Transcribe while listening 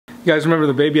You guys remember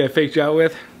the baby I faked you out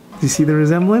with? Do you see the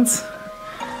resemblance?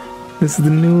 This is the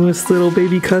newest little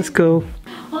baby Kusko.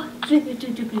 Oh, hurry,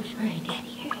 Daddy, hurry.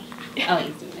 Oh,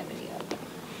 he's doing a video.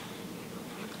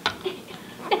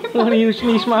 What are you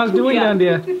Shmeeshmas doing down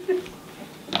there?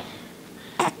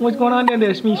 What's going on down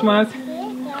there, Shmeeshmas?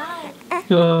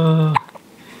 Oh,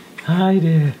 hi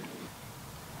there.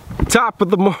 Top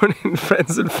of the morning,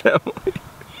 friends and family.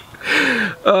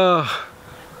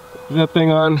 Is that thing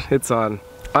on? It's on.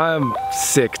 I'm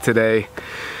sick today.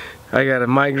 I got a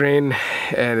migraine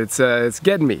and it's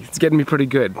getting me. It's getting me pretty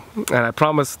good. And I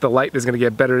promise the light is gonna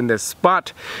get better in this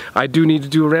spot. I do need to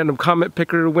do a random comment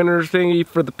picker winner thingy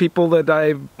for the people that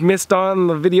I missed on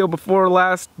the video before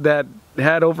last that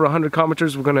had over 100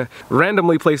 commenters. We're gonna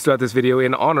randomly place throughout this video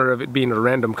in honor of it being a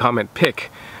random comment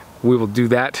pick. We will do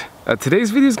that.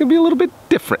 Today's video is gonna be a little bit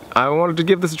different. I wanted to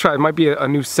give this a try. It might be a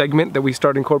new segment that we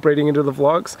start incorporating into the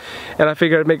vlogs. And I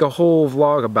figured I'd make a whole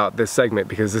vlog about this segment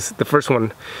because this is the first one.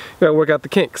 You gotta work out the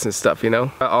kinks and stuff, you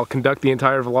know? I'll conduct the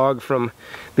entire vlog from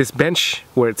this bench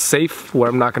where it's safe, where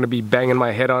I'm not gonna be banging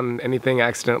my head on anything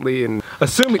accidentally and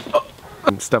assuming,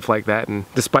 and stuff like that. And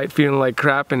despite feeling like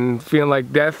crap and feeling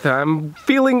like death, I'm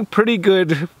feeling pretty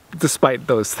good despite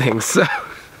those things.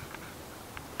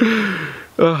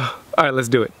 Alright, let's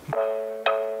do it.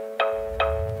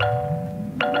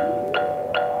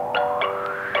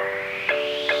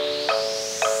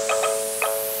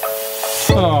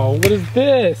 Oh, what is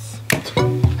this?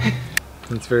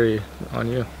 It's very on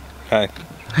you. Hi.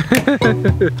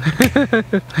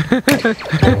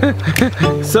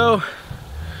 So,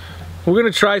 we're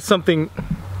gonna try something.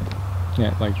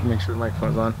 Yeah, like make sure the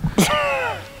microphone's on.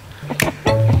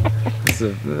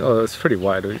 Oh, it's pretty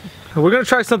wide. We're gonna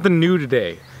try something new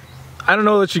today. I don't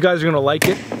know that you guys are gonna like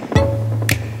it.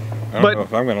 I don't know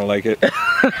if I'm gonna like it.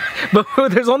 But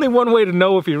there's only one way to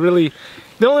know if you really.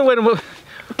 The only way to.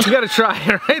 You gotta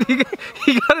try, right?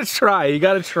 You gotta try. You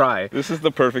gotta try. This is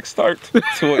the perfect start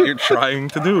to what you're trying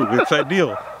to do. It's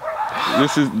ideal.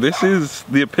 This is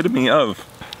the epitome of.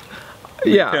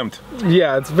 Attempt.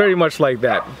 Yeah, it's very much like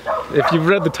that. If you've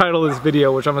read the title of this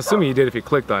video, which I'm assuming you did if you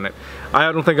clicked on it,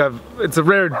 I don't think it's a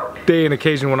rare day and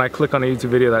occasion when I click on a YouTube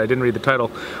video that I didn't read the title,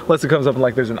 unless it comes up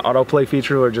like there's an autoplay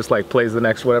feature or just like plays the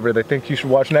next whatever they think you should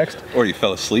watch next. Or you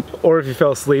fell asleep. Or if you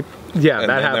fell asleep, yeah, and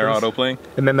that happens. they're autoplaying.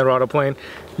 And then they're autoplaying.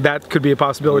 That could be a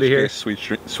possibility here. Sweet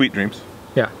dreams.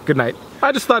 Yeah, good night.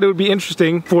 I just thought it would be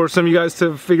interesting for some of you guys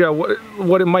to figure out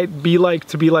what it might be like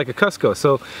to be like a Kusko.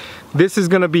 So this is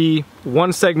gonna be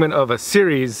one segment of a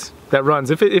series that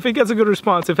runs. If it gets a good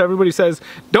response, if everybody says,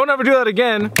 don't ever do that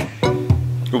again.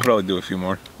 We'll probably do a few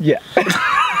more. Yeah.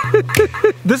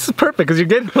 This is perfect because you're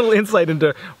getting a little insight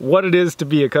into what it is to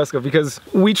be a Kusko because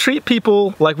we treat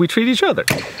people like we treat each other.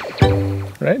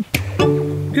 Right?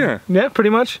 Yeah. Yeah, pretty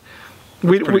much.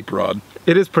 It's pretty broad.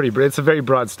 It is pretty broad. It's a very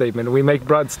broad statement. We make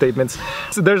broad statements.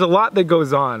 So there's a lot that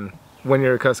goes on when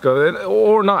you're a Kusko,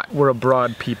 or not. We're a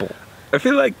broad people. I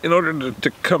feel like in order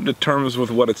to come to terms with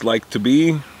what it's like to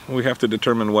be, we have to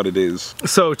determine what it is.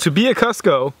 So to be a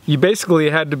Kusko, you basically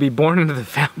had to be born into the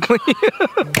family.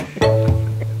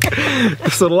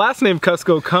 So the last name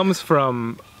Kusko comes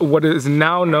from what is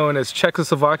now known as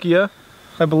Czechoslovakia,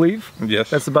 I believe. Yes.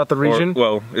 That's about the region.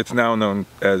 Well, it's now known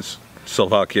as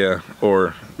Slovakia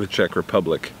or the Czech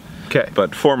Republic. Okay.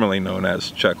 But formerly known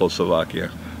as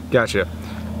Czechoslovakia. Gotcha.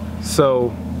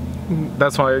 So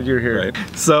that's why you're here. Right.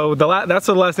 So that's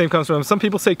where the last name comes from. Some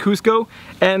people say Kusko,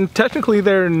 and technically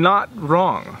they're not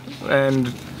wrong,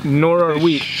 and nor are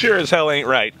we. Sure as hell ain't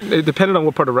right. It depended on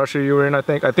what part of Russia you were in, I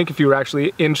think. I think if you were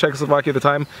actually in Czechoslovakia at the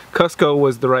time, Kusko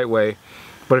was the right way.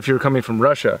 But if you were coming from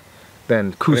Russia,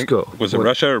 then Kusko. Was it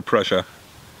Russia or Prussia?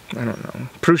 I don't know.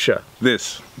 Prussia.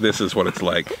 This is what it's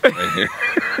like right here.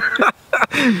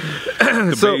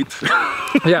 Debate. So,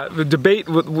 yeah, the debate.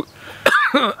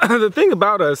 The thing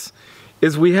about us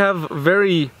is we have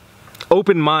very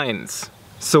open minds.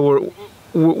 So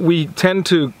we tend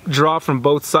to draw from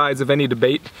both sides of any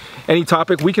debate, any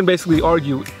topic. We can basically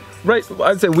argue. Right,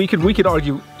 I'd say we could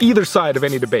argue either side of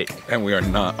any debate. And we are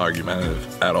not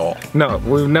argumentative at all. No,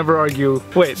 we would never argue.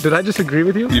 Wait, did I just agree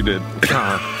with you? You did.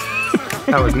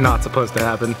 That was not supposed to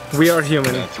happen. We are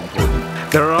human. That's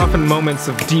important. There are often moments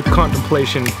of deep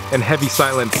contemplation and heavy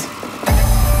silence.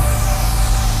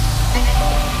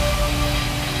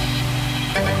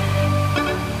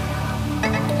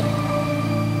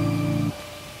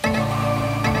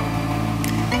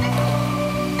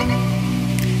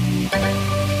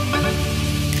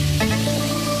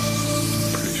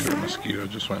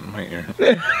 Just went in my ear.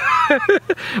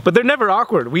 But they're never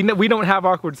awkward. We don't have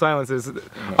awkward silences.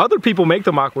 Other people make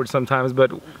them awkward sometimes,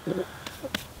 but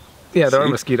Yeah, there are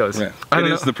mosquitoes. Yeah. It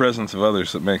is the presence of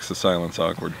others that makes the silence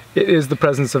awkward. It is the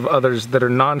presence of others that are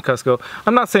non-Kusko.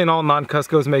 I'm not saying all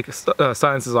non-Kuskos make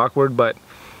silences awkward, but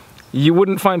you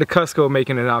wouldn't find a Kusko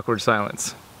making an awkward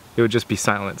silence. It would just be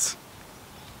silence.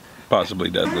 Possibly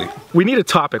deadly. We need a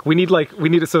topic.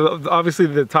 So obviously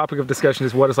the topic of discussion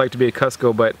is what it's like to be a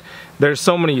Kusko, but there's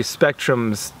so many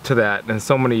spectrums to that and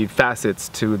so many facets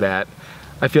to that.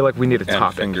 I feel like we need a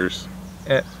topic. Fingers.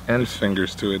 And there's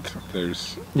fingers to it.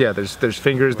 There's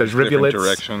fingers. There's rivulets. Different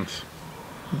directions.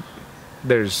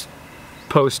 There's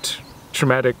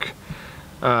post-traumatic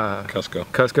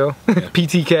Kusko. Yeah.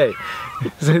 PTK.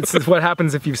 It's what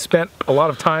happens if you've spent a lot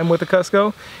of time with a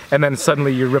Kusko and then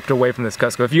suddenly you're ripped away from this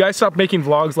Kusko. If you guys stopped making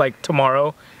vlogs like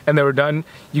tomorrow and they were done,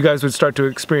 you guys would start to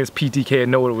experience PTK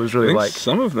and know what it was really like.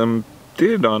 Some of them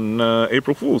did on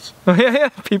April Fools. Yeah.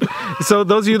 So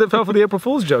those of you that fell for the April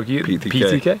Fools joke,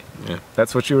 PTK. Yeah.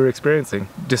 That's what you were experiencing.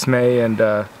 Dismay and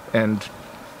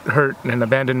hurt and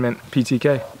abandonment.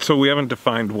 PTK. So we haven't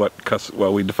defined we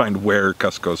defined where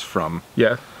Kusko's from.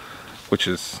 Yeah. Which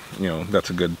is, that's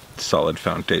a good solid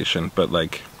foundation, but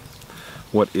like,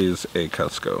 what is a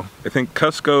Kusko? I think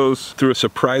Kuskos, through a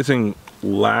surprising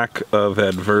lack of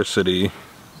adversity,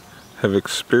 have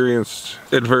experienced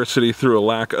adversity through a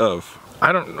lack of.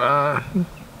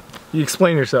 You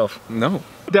explain yourself. No.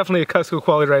 Definitely a Kusko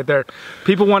quality right there.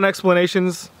 People want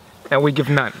explanations, and we give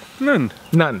none. None.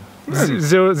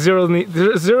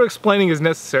 Zero explaining is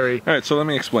necessary. All right, so let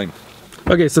me explain.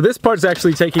 Okay, so this part's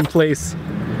actually taking place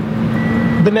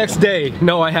the next day.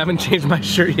 No, I haven't changed my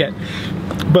shirt yet.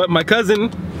 But my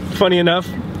cousin, funny enough,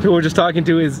 who we're just talking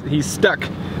to, he's stuck.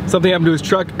 Something happened to his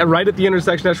truck right at the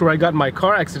intersection. That's where I got in my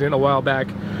car accident a while back.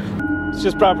 It's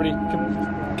just property,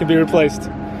 can be replaced.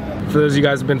 For those of you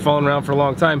guys who've been following around for a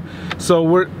long time. So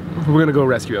we're gonna go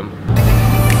rescue him.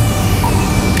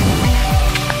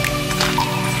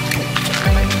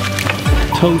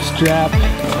 Toe strap,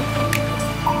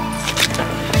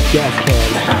 gas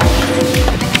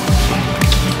can.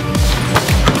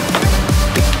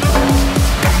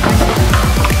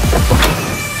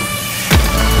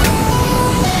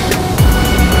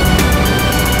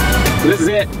 This is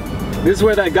it. This is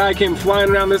where that guy came flying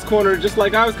around this corner, just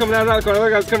like I was coming out of that corner.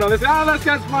 Look, I was coming on this. Oh, that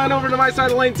guy's flying over to my side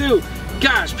of the lane too.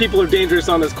 Gosh, people are dangerous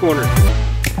on this corner.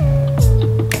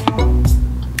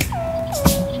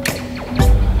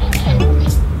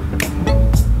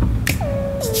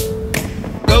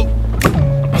 Go.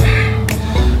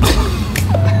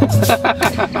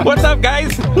 What's up,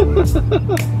 guys?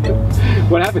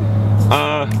 What happened?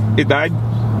 It died.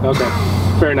 Okay,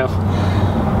 fair enough.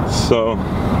 So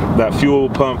that fuel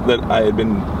pump that I had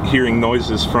been hearing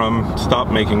noises from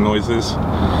stopped making noises.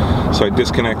 So I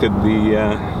disconnected the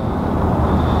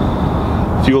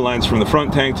fuel lines from the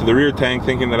front tank to the rear tank,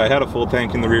 thinking that I had a full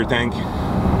tank in the rear tank,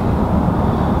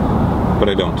 but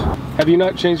I don't. Have you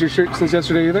not changed your shirt since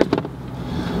yesterday either?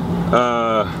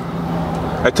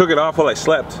 I took it off while I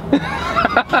slept.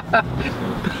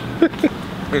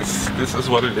 This is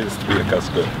what it is to be a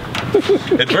Kusko.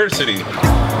 Adversity.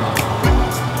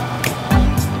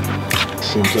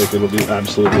 Seems like it'll do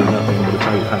absolutely nothing but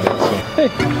tell you how. So. Hey,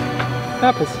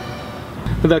 apples.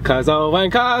 The Kuzo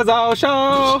and Kuzo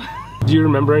show. Do you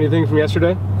remember anything from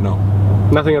yesterday? No.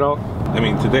 Nothing at all? I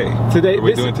mean today. Today. Are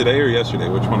we doing today or yesterday?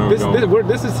 Which one are we going?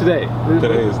 This is today.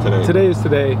 Today is today. Today is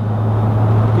today.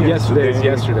 Yesterday is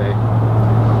yesterday.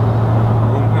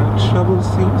 Oh, my trouble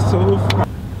seems so far.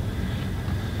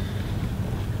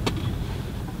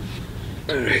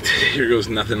 Alright, here goes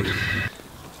nothing.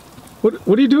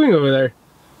 What are you doing over there?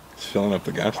 It's filling up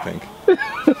the gas tank.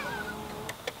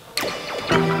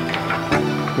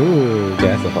 Ooh,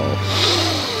 gasohol.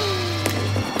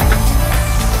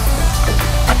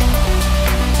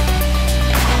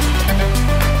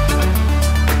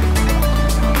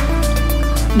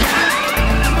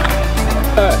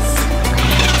 Us.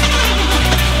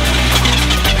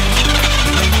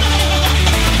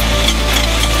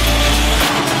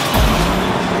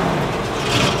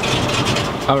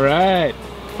 All right.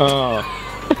 Oh.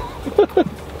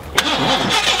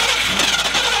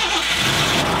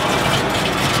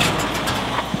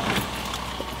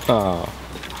 Oh.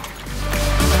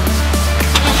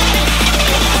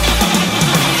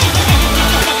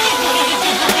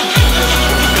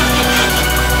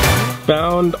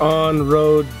 Found on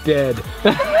road dead.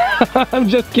 I'm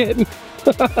just kidding.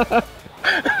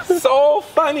 So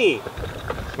funny.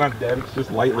 It's not dead, it's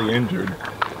just lightly injured.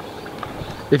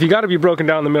 If you gotta be broken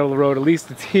down in the middle of the road, at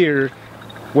least it's here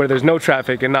where there's no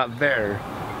traffic and not there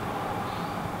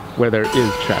where there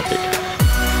is traffic.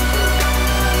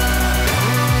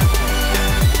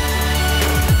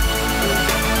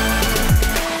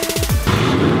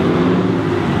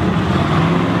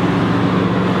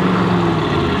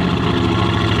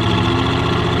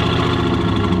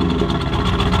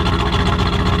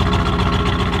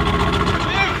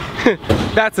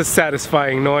 That's a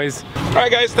satisfying noise. All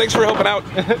right, guys, thanks for helping out.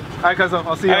 All right, guys,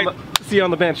 I'll see you, see you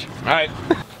on the bench. All right.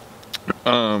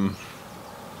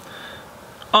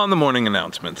 On the morning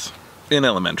announcements in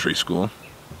elementary school,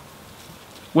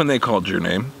 when they called your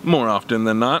name, more often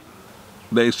than not,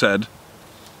 they said,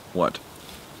 what?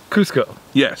 Kusko.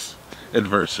 Yes,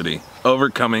 adversity.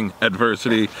 Overcoming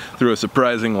adversity through a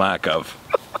surprising lack of.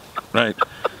 Right?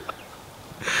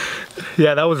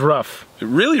 Yeah, that was rough.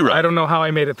 Really rough. I don't know how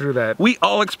I made it through that. We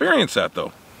all experience that,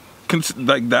 though.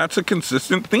 Like, that's a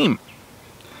consistent theme.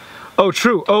 Oh,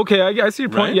 true. Okay, I see your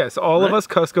point. Right? Yes, all of us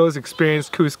Kuskos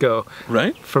experienced Kusko.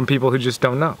 Right? From people who just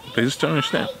don't know. They just don't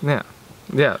understand. Yeah.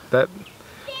 Yeah, that...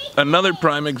 Another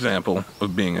prime example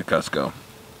of being a Kusko.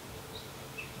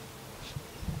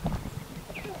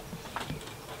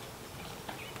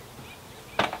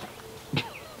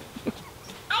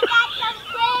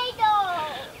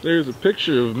 There's a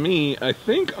picture of me, I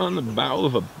think, on the bow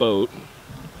of a boat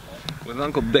with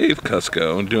Uncle Dave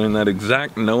Kusko doing that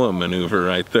exact Noah maneuver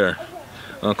right there.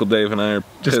 Uncle Dave and I are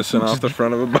pissing off the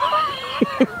front of a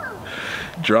boat.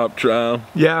 Drop trowel.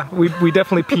 Yeah, we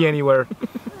definitely pee anywhere.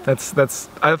 I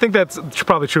think that's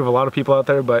probably true of a lot of people out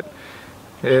there, but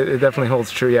it definitely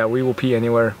holds true. Yeah, we will pee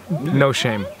anywhere. No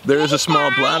shame. There is a small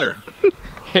bladder.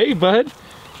 Hey, bud.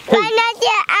 Hey. Why not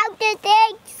get out the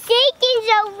thing? Chickens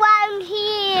around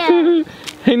here.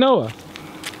 Hey, Noah.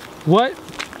 What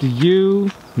do you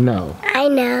know? I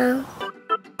know.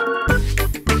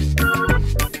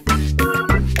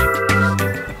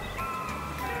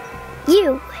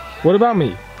 You. What about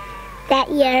me? That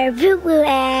you're boo-boo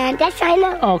and that's I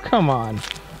know. Oh, come on.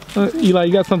 Eli,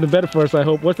 you got something better for us, I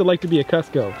hope. What's it like to be a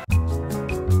Kusko?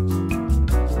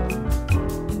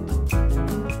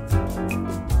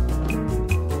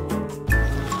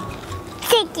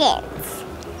 Chickens.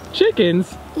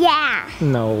 Chickens? Yeah.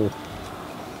 No.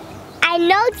 I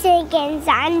know chickens,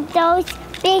 and those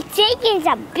big chickens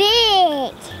are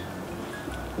big.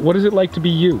 What is it like to be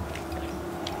you?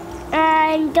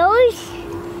 And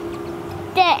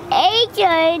the eggs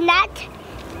are not,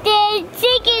 the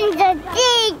chickens are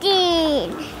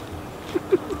digging.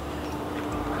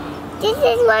 This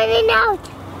is running out.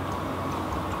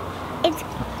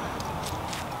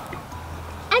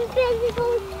 I'm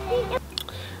physical.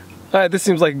 Alright, this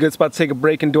seems like a good spot to take a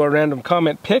break and do our random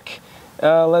comment pick.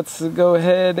 Let's go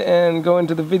ahead and go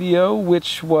into the video,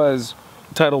 which was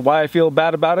titled Why I Feel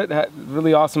Bad About It.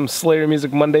 Really awesome Slayer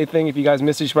Music Monday thing. If you guys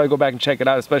missed it, you should probably go back and check it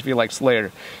out, especially if you like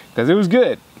Slayer, because it was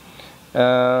good.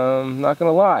 Not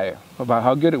gonna lie about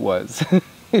how good it was.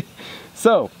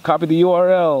 So, copy the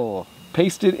URL,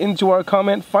 paste it into our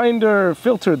comment finder,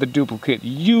 filter the duplicate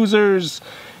users.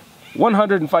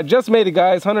 105, just made it,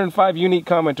 guys, 105 unique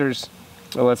commenters.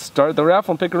 So let's start the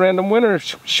raffle and pick a random winner.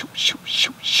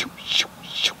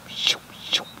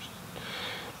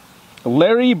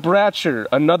 Larry Bratcher,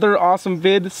 another awesome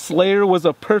vid. Slayer was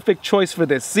a perfect choice for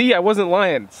this. See, I wasn't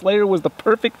lying. Slayer was the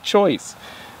perfect choice.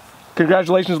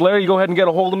 Congratulations, Larry. You go ahead and get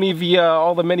a hold of me via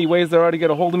all the many ways there are to get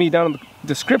a hold of me down in the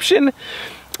description.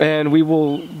 And we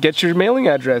will get your mailing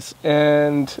address.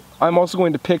 And I'm also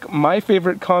going to pick my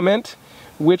favorite comment,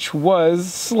 which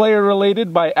was Slayer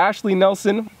related by Ashley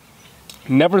Nelson.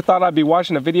 Never thought I'd be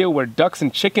watching a video where ducks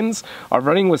and chickens are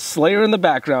running with Slayer in the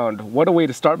background. What a way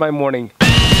to start my morning.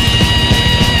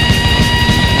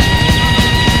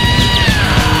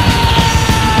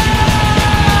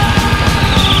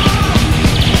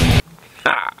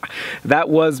 That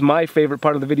was my favorite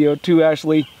part of the video too,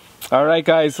 Ashley. Alright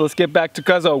guys, let's get back to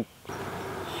Kusko.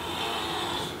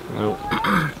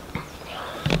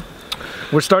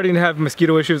 We're starting to have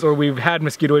mosquito issues, or we've had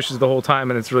mosquito issues the whole time,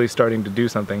 and it's really starting to do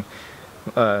something.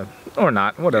 Or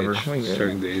not, whatever. It's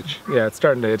starting to itch. Yeah, it's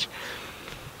starting to itch.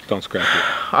 Don't scratch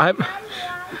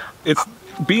it.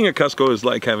 Being a Kusko is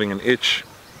like having an itch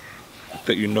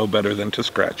that you know better than to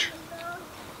scratch.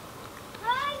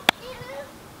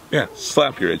 Yeah,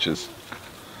 slap your itches.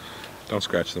 Don't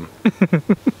scratch them.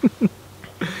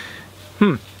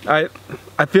 I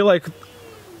feel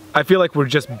like we're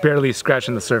just barely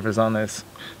scratching the surface on this.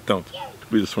 Don't.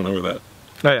 We just went over that.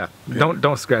 Oh yeah.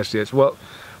 Don't scratch the itch. Well,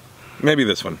 maybe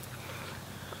this one.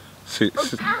 See,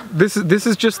 this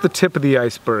is just the tip of the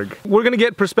iceberg. We're gonna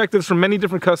get perspectives from many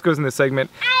different Kuskos in this segment.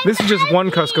 This is just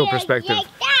one Kusko perspective,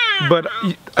 but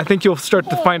I think you'll start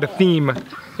to find a theme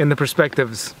in the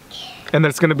perspectives, and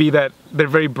that's gonna be that they're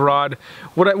very broad.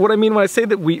 What I mean when I say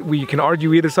that we can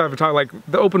argue either side of a talk, like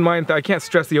the open mind. I can't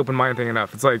stress the open mind thing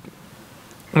enough. It's like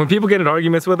when people get in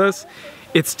arguments with us,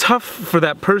 it's tough for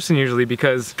that person usually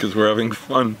because we're having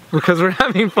fun. Because we're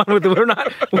having fun with it.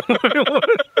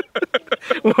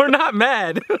 We're not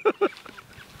mad.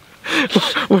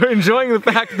 we're enjoying the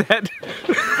fact that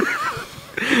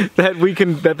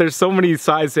that there's so many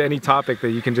sides to any topic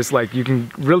that you can just like, you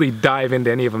can really dive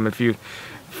into any of them if you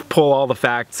pull all the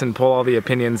facts and pull all the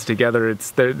opinions together.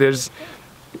 There's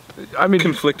I mean,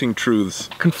 conflicting truths.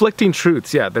 Conflicting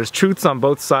truths, yeah. There's truths on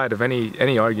both sides of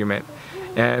any argument.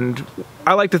 And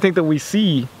I like to think that we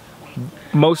see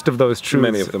most of those truths,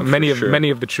 many of them, many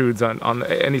of the truths on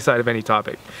any side of any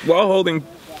topic. While holding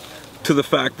to the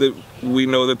fact that we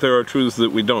know that there are truths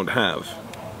that we don't have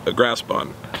a grasp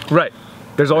on. Right.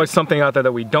 There's always something out there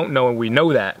that we don't know, and we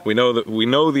know that. We know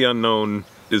the unknown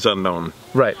is unknown.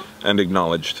 Right. And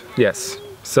acknowledged. Yes.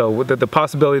 So the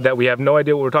possibility that we have no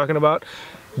idea what we're talking about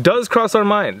does cross our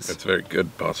minds. It's a very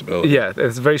good possibility. Yeah,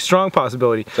 it's a very strong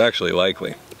possibility. It's actually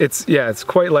likely. It's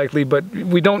quite likely, but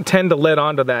we don't tend to let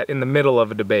on to that in the middle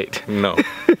of a debate. No.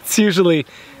 It's usually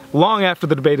long after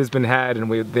the debate has been had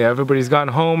and everybody's gone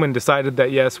home and decided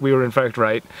that yes, we were in fact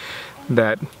right,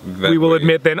 that we will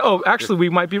admit then, oh, actually we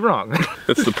might be wrong.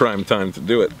 It's the prime time to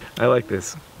do it. I like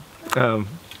this.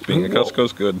 Being a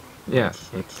Kusko's good. Yeah.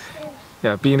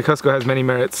 Yeah, being a Kusko has many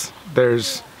merits.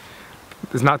 There's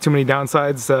not too many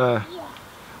downsides.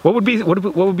 What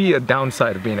would be a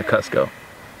downside of being a Kusko?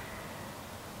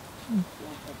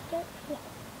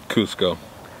 Kusko.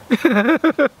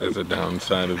 There's a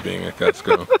downside of being a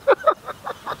Kusko.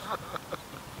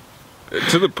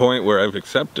 To the point where I've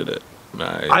accepted it.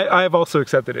 I have also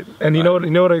accepted it, and you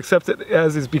know what I accept it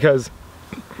as is because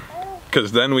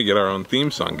then we get our own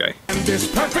theme song guy. And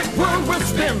this perfect world will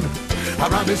spin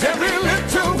around his every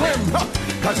little whim,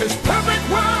 cause his perfect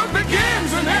world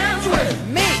begins and ends with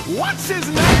me. What's his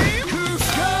name?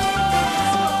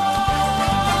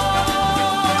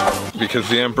 Kusko! Because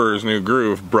the Emperor's New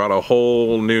Groove brought a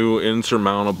whole new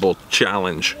insurmountable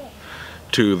challenge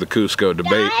to the Kusko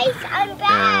debate. Guys, I'm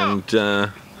back. And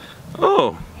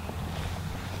oh.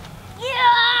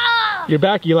 Yeah. You're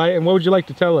back, Eli, and what would you like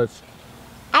to tell us?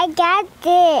 I got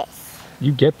this.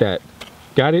 You get that.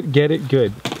 Got it, get it,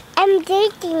 good. I'm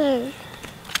taking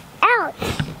out.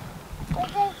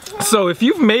 So if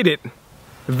you've made it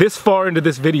this far into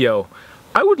this video,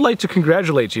 I would like to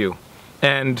congratulate you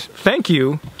and thank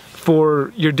you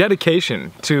for your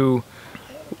dedication to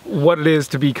what it is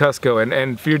to be Kusko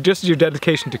and for your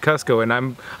dedication to Kusko, and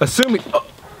I'm assuming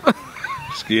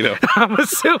Mosquito. I'm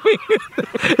assuming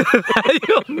that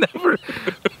you'll never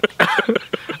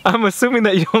I'm assuming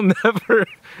that you'll never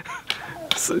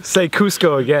say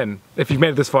Kusko again if you've made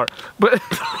it this far. But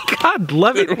God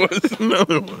love it. There was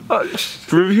another one.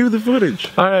 Review the footage.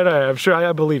 All right, I'm sure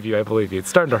I believe you. I believe you. It's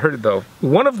starting to hurt though.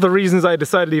 One of the reasons I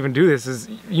decided to even do this is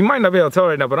you might not be able to tell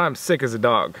right now, but I'm sick as a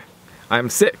dog. I'm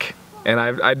sick, and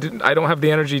I don't have the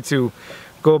energy to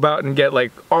go about and get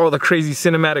like all the crazy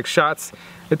cinematic shots.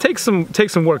 It takes some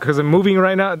work because I'm moving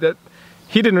right now. That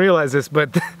he didn't realize this,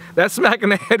 but that smack in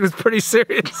the head was pretty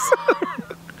serious.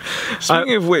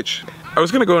 Speaking of which, I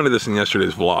was gonna go into this in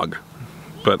yesterday's vlog,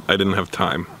 but I didn't have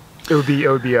time. It would be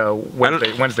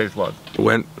Wednesday's vlog.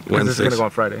 Wednesday's. This is gonna go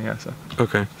on Friday, yeah. So.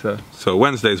 Okay. So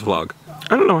Wednesday's vlog.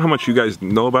 I don't know how much you guys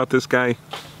know about this guy.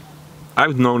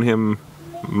 I've known him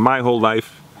my whole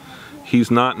life.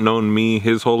 He's not known me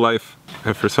his whole life.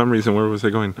 And for some reason, where was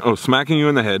I going? Oh, smacking you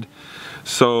in the head.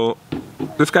 So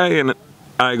this guy and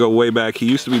I go way back. He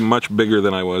used to be much bigger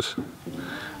than I was.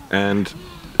 And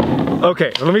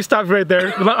okay, let me stop right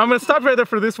there. I'm gonna stop right there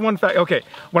for this one fact. Okay,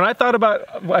 when I thought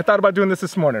about doing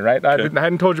this morning, right? Okay. I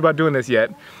hadn't told you about doing this yet.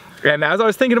 And as I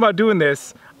was thinking about doing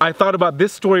this, I thought about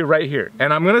this story right here.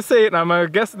 And I'm gonna say it, and I'm gonna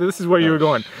guess this is where you were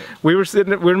going. We were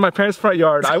in my parents' front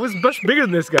yard. I was much bigger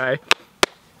than this guy.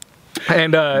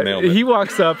 And he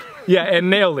walks up, yeah, and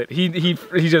nailed it.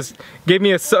 He just gave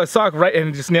me a sock right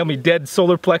and just nailed me dead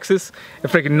solar plexus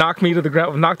and freaking knocked me to the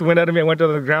ground, knocked the wind out of me. I went to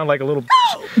the ground like a little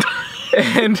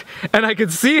and I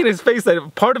could see in his face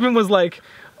that part of him was like,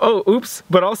 oh, oops,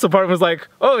 but also part of him was like,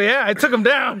 oh yeah, I took him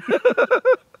down.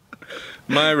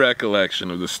 my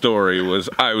recollection of the story was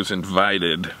I was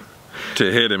invited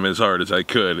to hit him as hard as I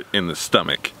could in the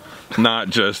stomach. Not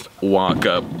just walk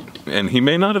up, and he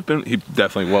may not have been, he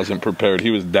definitely wasn't prepared.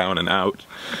 He was down and out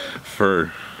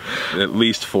for at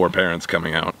least 4 parents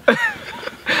coming out.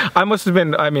 I must have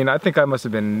been, I mean, I think I must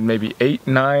have been maybe 8,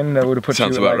 9. That would have put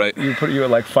Sounds you about like, right. You put you at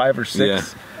like 5 or 6. Yeah.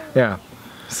 Yeah.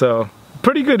 So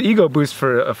pretty good ego boost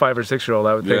for a 5 or 6-year-old,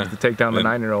 I would think, Yeah. to take down the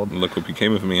 9-year-old. Look what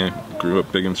became of me. I grew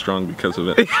up big and strong because of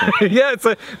it. So. Yeah,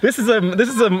 this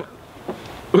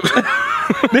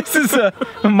is a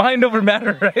mind over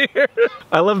matter right here.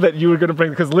 I love that you were gonna bring,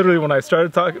 because literally when I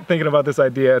started thinking about this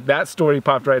idea, that story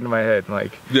popped right into my head.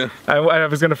 Like, yeah, I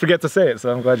was gonna forget to say it,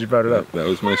 so I'm glad you brought it up. That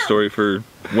was my story for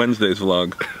Wednesday's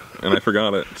vlog, and I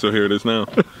forgot it, so here it is now.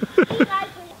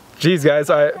 Geez, guys,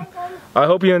 I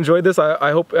hope you enjoyed this. I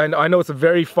hope, and I know it's a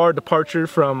very far departure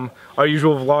from our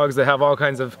usual vlogs that have all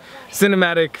kinds of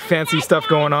cinematic, fancy stuff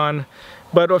going on.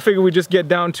 But I figure we just get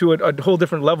down to a whole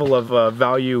different level of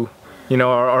value. You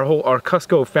know, our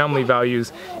Kusko family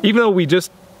values. Even though we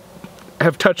just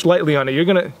have touched lightly on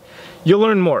it, you'll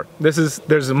learn more.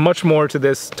 There's much more to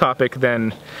this topic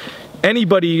than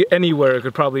anybody anywhere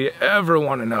could probably ever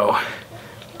want to know.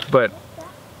 But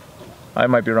I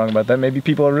might be wrong about that. Maybe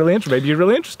people are really interested. Maybe you're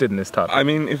really interested in this topic. I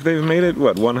mean, if they've made it,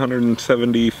 what,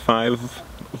 175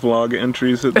 vlog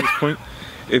entries at this point?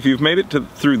 If you've made it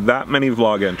through that many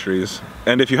vlog entries,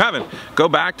 and if you haven't, go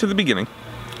back to the beginning,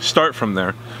 start from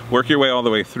there, work your way all the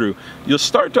way through. You'll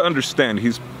start to understand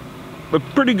he's a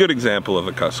pretty good example of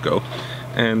a Kusko.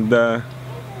 And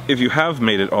if you have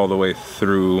made it all the way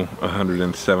through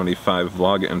 175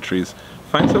 vlog entries,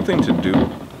 find something to do.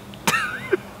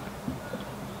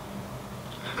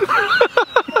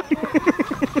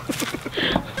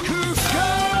 Kusko!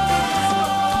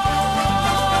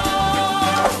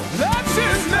 That's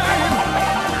his name.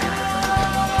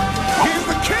 He's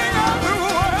the king of the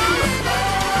world.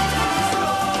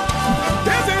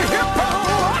 There's a hippo.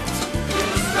 What?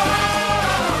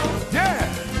 Yeah.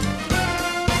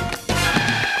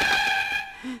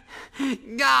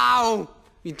 No!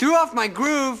 You threw off my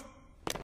groove.